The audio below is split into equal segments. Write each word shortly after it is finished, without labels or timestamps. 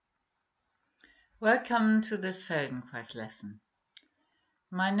Welcome to this Feldenkrais lesson.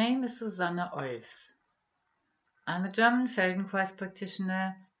 My name is Susanne Olfs. I'm a German Feldenkrais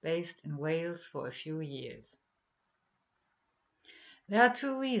practitioner based in Wales for a few years. There are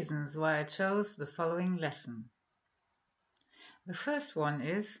two reasons why I chose the following lesson. The first one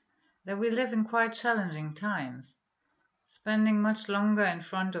is that we live in quite challenging times, spending much longer in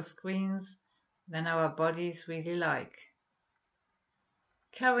front of screens than our bodies really like,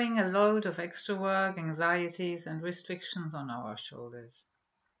 carrying a load of extra work, anxieties and restrictions on our shoulders.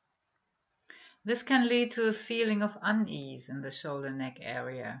 This can lead to a feeling of unease in the shoulder-neck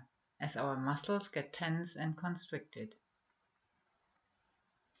area, as our muscles get tense and constricted.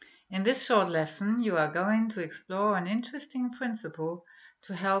 In this short lesson, you are going to explore an interesting principle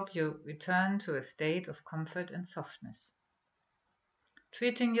to help you return to a state of comfort and softness,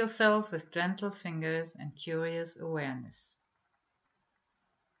 treating yourself with gentle fingers and curious awareness.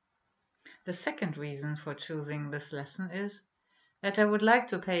 The second reason for choosing this lesson is that I would like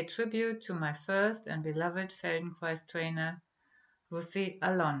to pay tribute to my first and beloved Feldenkrais trainer, Ruthie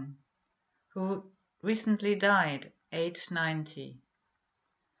Allon, who recently died, aged 90.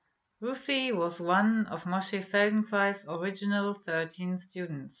 Ruthie was one of Moshe Feldenkrais' original 13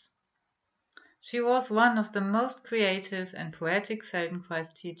 students. She was one of the most creative and poetic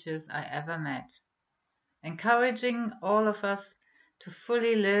Feldenkrais teachers I ever met, encouraging all of us to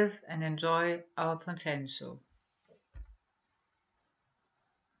fully live and enjoy our potential.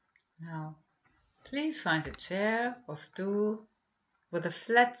 Now, please find a chair or stool with a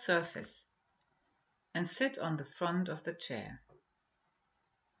flat surface and sit on the front of the chair.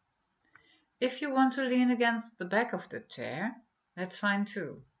 If you want to lean against the back of the chair, that's fine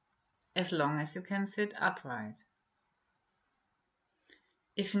too, as long as you can sit upright.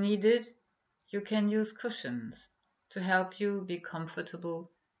 If needed, you can use cushions to help you be comfortable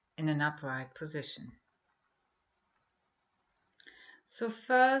in an upright position. So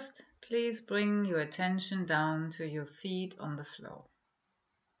first, please bring your attention down to your feet on the floor.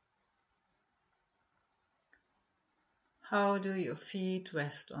 How do your feet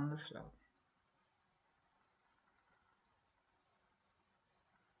rest on the floor?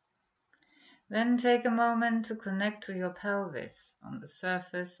 Then take a moment to connect to your pelvis on the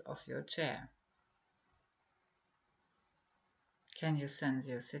surface of your chair. Can you sense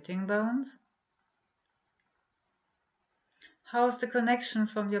your sitting bones? How is the connection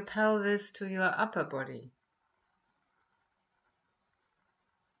from your pelvis to your upper body?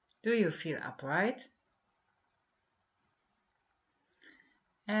 Do you feel upright?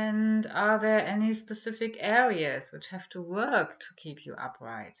 And are there any specific areas which have to work to keep you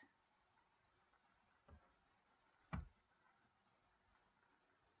upright?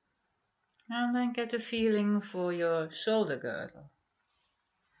 And then get a feeling for your shoulder girdle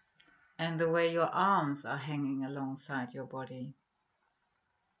and the way your arms are hanging alongside your body.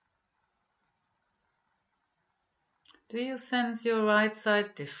 Do you sense your right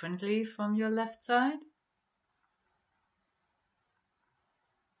side differently from your left side?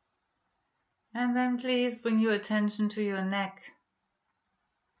 And then please bring your attention to your neck,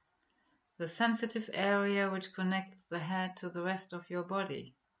 the sensitive area which connects the head to the rest of your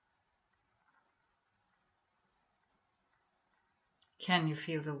body. Can you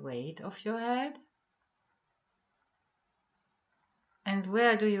feel the weight of your head? And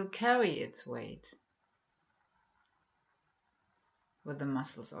where do you carry its weight? With the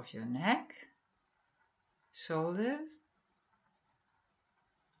muscles of your neck, shoulders,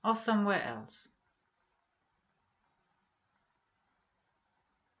 or somewhere else?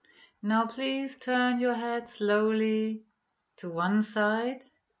 Now please turn your head slowly to one side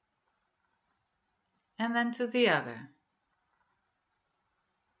and then to the other.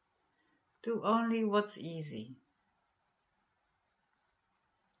 Do only what's easy.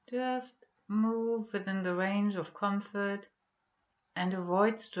 Just move within the range of comfort and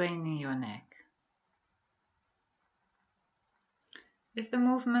avoid straining your neck. Is the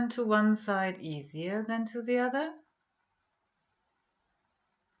movement to one side easier than to the other?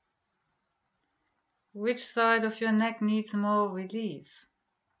 Which side of your neck needs more relief?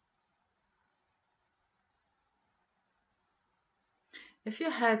 If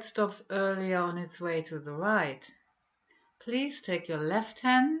your head stops earlier on its way to the right, please take your left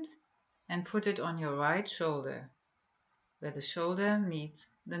hand and put it on your right shoulder, where the shoulder meets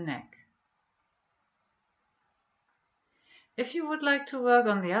the neck. If you would like to work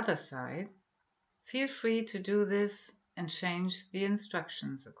on the other side, feel free to do this and change the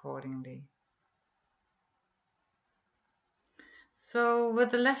instructions accordingly. So with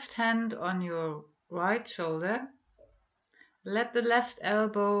the left hand on your right shoulder, Let the left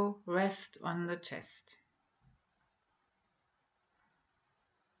elbow rest on the chest.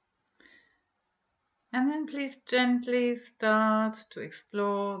 And then please gently start to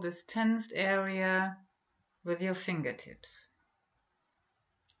explore this tensed area with your fingertips.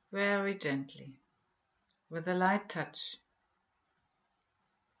 Very gently, with a light touch.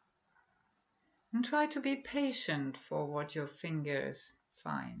 And try to be patient for what your fingers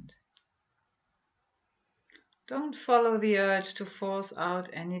find. Don't follow the urge to force out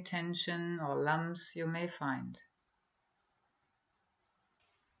any tension or lumps you may find.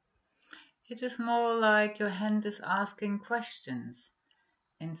 It is more like your hand is asking questions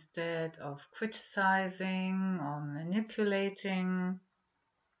instead of criticizing or manipulating.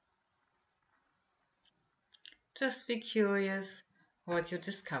 Just be curious what you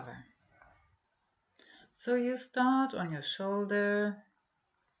discover. So you start on your shoulder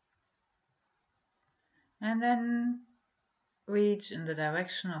and then reach in the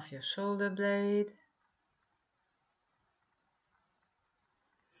direction of your shoulder blade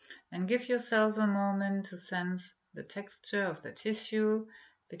and give yourself a moment to sense the texture of the tissue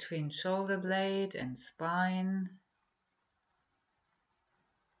between shoulder blade and spine.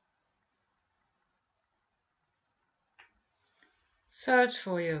 Search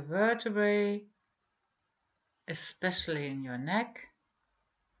for your vertebrae, especially in your neck,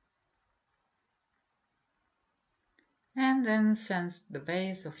 and then sense the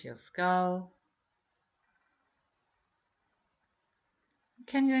base of your skull.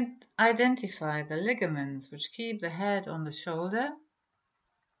 Can you identify the ligaments which keep the head on the shoulder?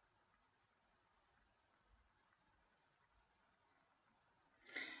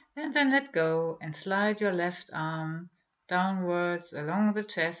 And then let go and slide your left arm downwards along the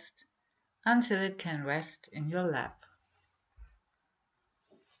chest until it can rest in your lap.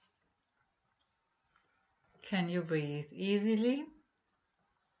 Can you breathe easily?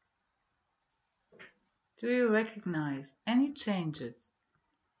 Do you recognize any changes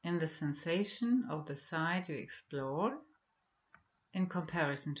in the sensation of the side you explore in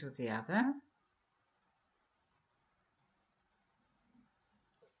comparison to the other?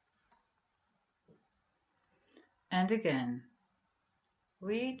 And again,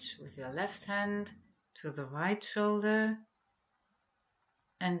 reach with your left hand to the right shoulder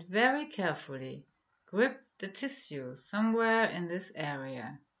and very carefully grip the tissue somewhere in this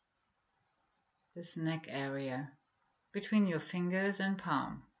area, this neck area, between your fingers and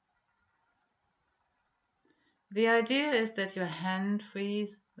palm. The idea is that your hand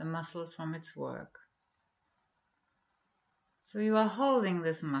frees the muscle from its work. So you are holding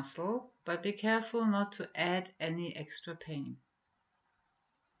this muscle, but be careful not to add any extra pain.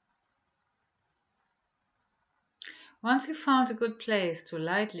 Once you found a good place to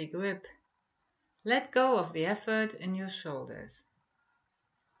lightly grip, let go of the effort in your shoulders.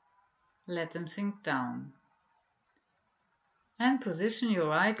 Let them sink down. And position your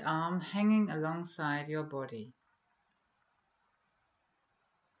right arm hanging alongside your body.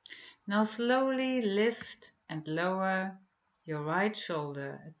 Now slowly lift and lower your right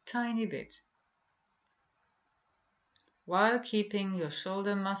shoulder a tiny bit, while keeping your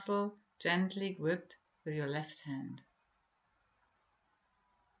shoulder muscle gently gripped with your left hand.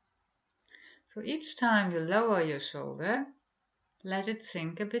 So each time you lower your shoulder, let it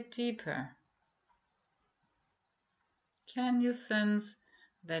sink a bit deeper. Can you sense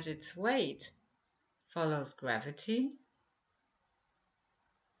that its weight follows gravity?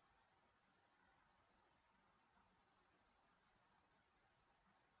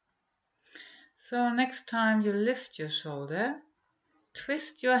 So next time you lift your shoulder,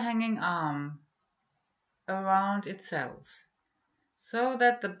 twist your hanging arm around itself so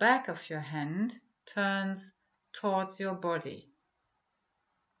that the back of your hand turns towards your body.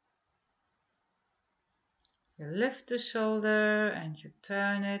 You lift the shoulder and you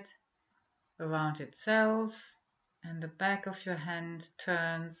turn it around itself, and the back of your hand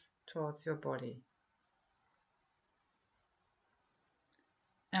turns towards your body.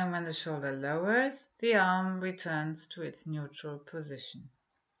 And when the shoulder lowers, the arm returns to its neutral position.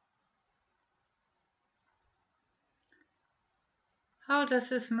 How does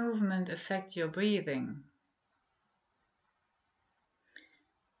this movement affect your breathing?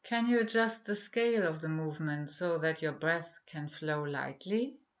 Can you adjust the scale of the movement so that your breath can flow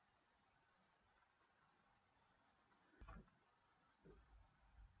lightly?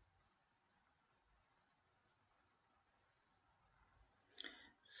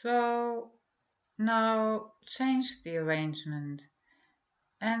 So now change the arrangement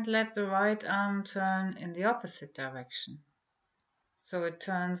and let the right arm turn in the opposite direction. So it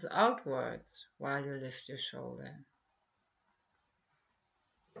turns outwards while you lift your shoulder.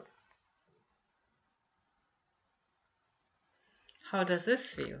 How does this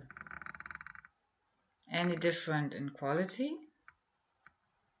feel? Any different in quality?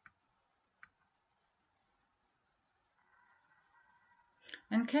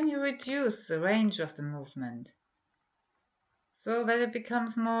 And can you reduce the range of the movement so that it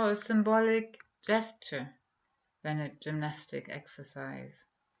becomes more a symbolic gesture than a gymnastic exercise?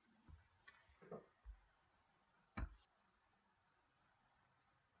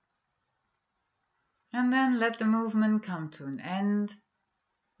 And then let the movement come to an end.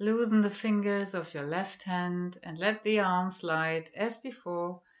 Loosen the fingers of your left hand and let the arm slide as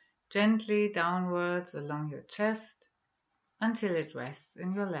before, gently downwards along your chest until it rests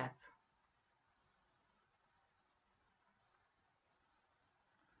in your lap.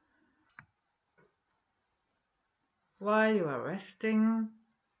 While you are resting,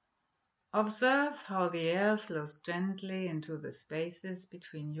 observe how the air flows gently into the spaces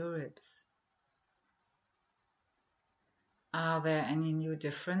between your ribs. Are there any new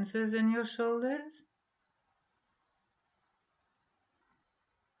differences in your shoulders?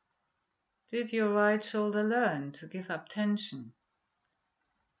 Did your right shoulder learn to give up tension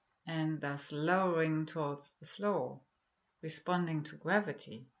and thus lowering towards the floor, responding to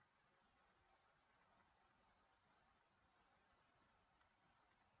gravity?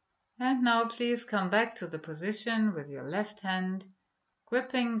 And now please come back to the position with your left hand,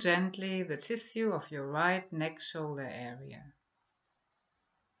 gripping gently the tissue of your right neck shoulder area.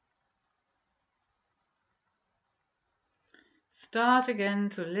 Start again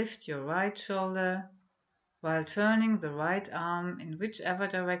to lift your right shoulder while turning the right arm in whichever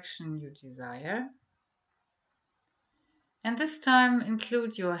direction you desire. And this time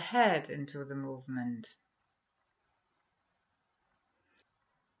include your head into the movement,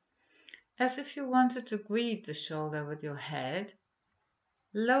 as if you wanted to greet the shoulder with your head.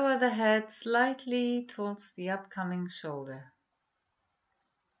 Lower the head slightly towards the upcoming shoulder.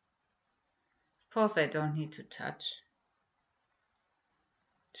 Of course, they don't need to touch.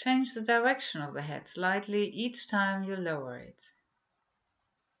 Change the direction of the head slightly each time you lower it.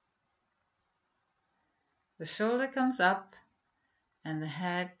 The shoulder comes up and the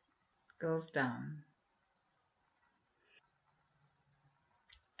head goes down.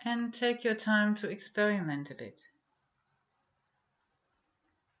 And take your time to experiment a bit.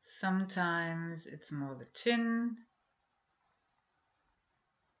 Sometimes it's more the chin,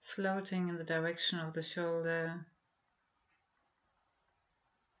 floating in the direction of the shoulder,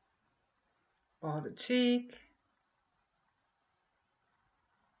 or the cheek,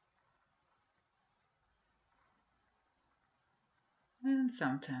 and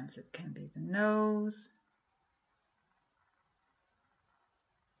sometimes it can be the nose,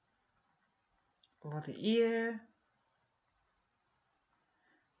 or the ear,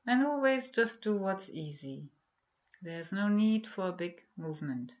 and always just do what's easy. There's no need for a big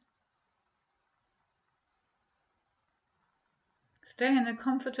movement. Stay in a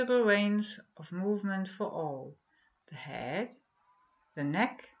comfortable range of movement for all, the head, the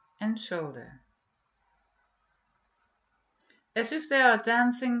neck and shoulder, as if they are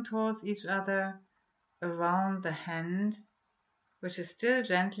dancing towards each other around the hand, which is still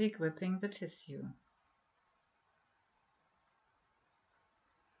gently gripping the tissue.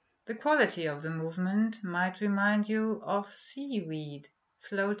 The quality of the movement might remind you of seaweed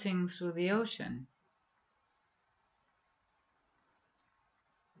floating through the ocean.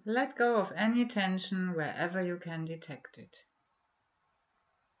 Let go of any tension wherever you can detect it.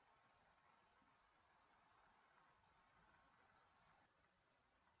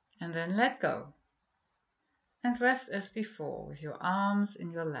 And then let go. And rest as before with your arms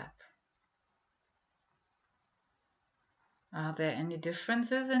in your lap. Are there any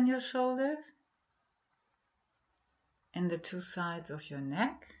differences in your shoulders? In the two sides of your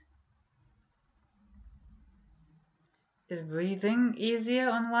neck? Is breathing easier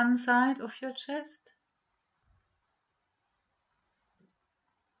on one side of your chest?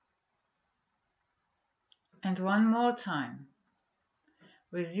 And one more time.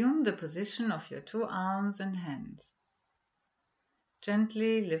 Resume the position of your two arms and hands.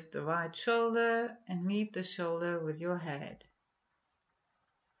 Gently lift the right shoulder and meet the shoulder with your head.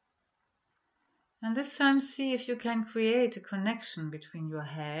 And this time see if you can create a connection between your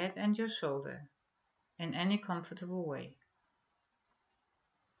head and your shoulder in any comfortable way.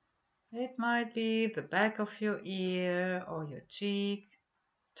 It might be the back of your ear or your cheek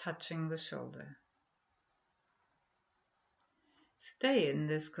touching the shoulder. Stay in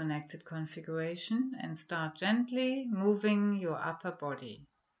this connected configuration and start gently moving your upper body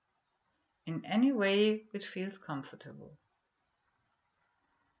in any way which feels comfortable.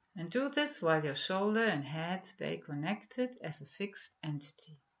 And do this while your shoulder and head stay connected as a fixed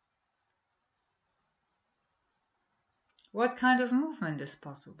entity. What kind of movement is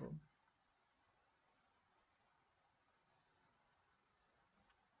possible?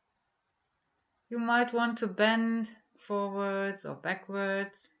 You might want to bend forwards or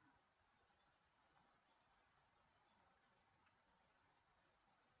backwards.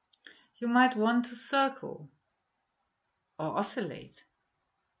 You might want to circle or oscillate.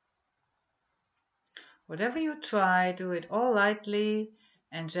 Whatever you try, do it all lightly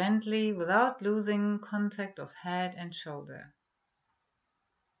and gently without losing contact of head and shoulder.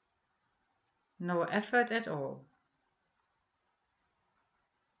 No effort at all.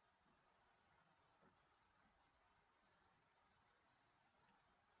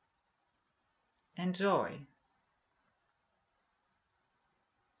 Enjoy.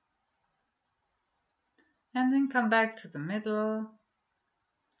 And then come back to the middle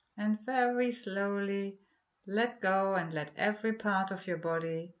and very slowly let go and let every part of your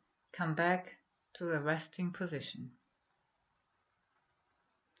body come back to the resting position.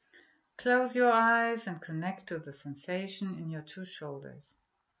 Close your eyes and connect to the sensation in your two shoulders.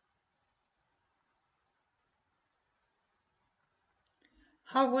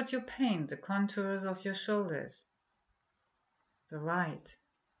 How would you paint the contours of your shoulders? The right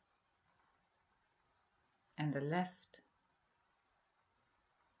and the left.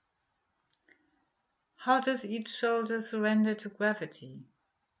 How does each shoulder surrender to gravity?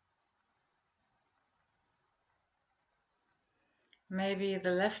 Maybe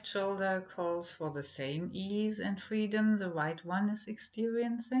the left shoulder calls for the same ease and freedom the right one is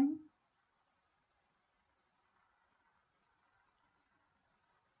experiencing?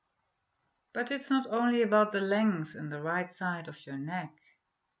 But it's not only about the length in the right side of your neck.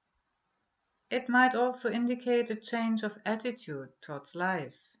 It might also indicate a change of attitude towards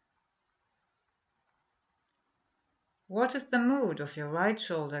life. What is the mood of your right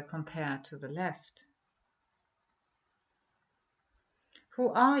shoulder compared to the left? Who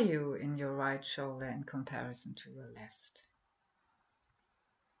are you in your right shoulder in comparison to your left?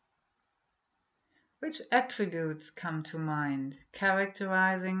 Which attributes come to mind,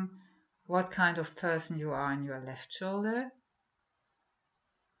 characterizing what kind of person you are in your left shoulder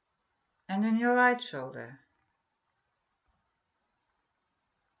and in your right shoulder?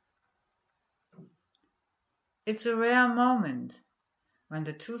 It's a rare moment when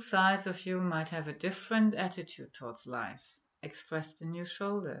the two sides of you might have a different attitude towards life, expressed in your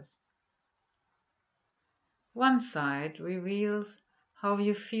shoulders. One side reveals how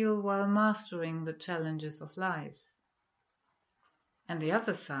you feel while mastering the challenges of life, and the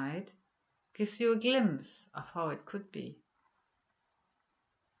other side gives you a glimpse of how it could be.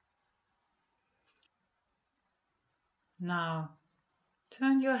 Now,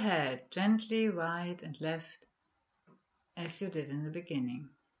 turn your head gently right and left as you did in the beginning.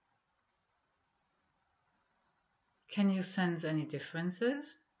 Can you sense any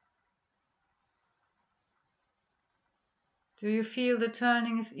differences? Do you feel the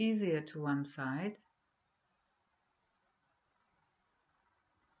turning is easier to one side?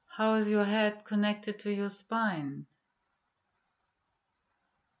 How is your head connected to your spine?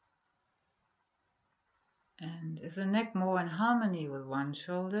 And is the neck more in harmony with one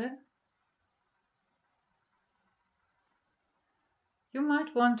shoulder? You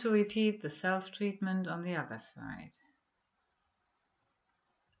might want to repeat the self-treatment on the other side.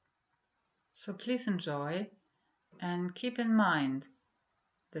 So please enjoy and keep in mind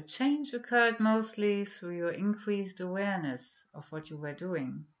the change occurred mostly through your increased awareness of what you were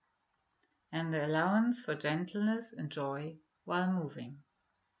doing and the allowance for gentleness and joy while moving.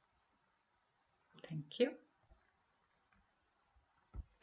 Thank you.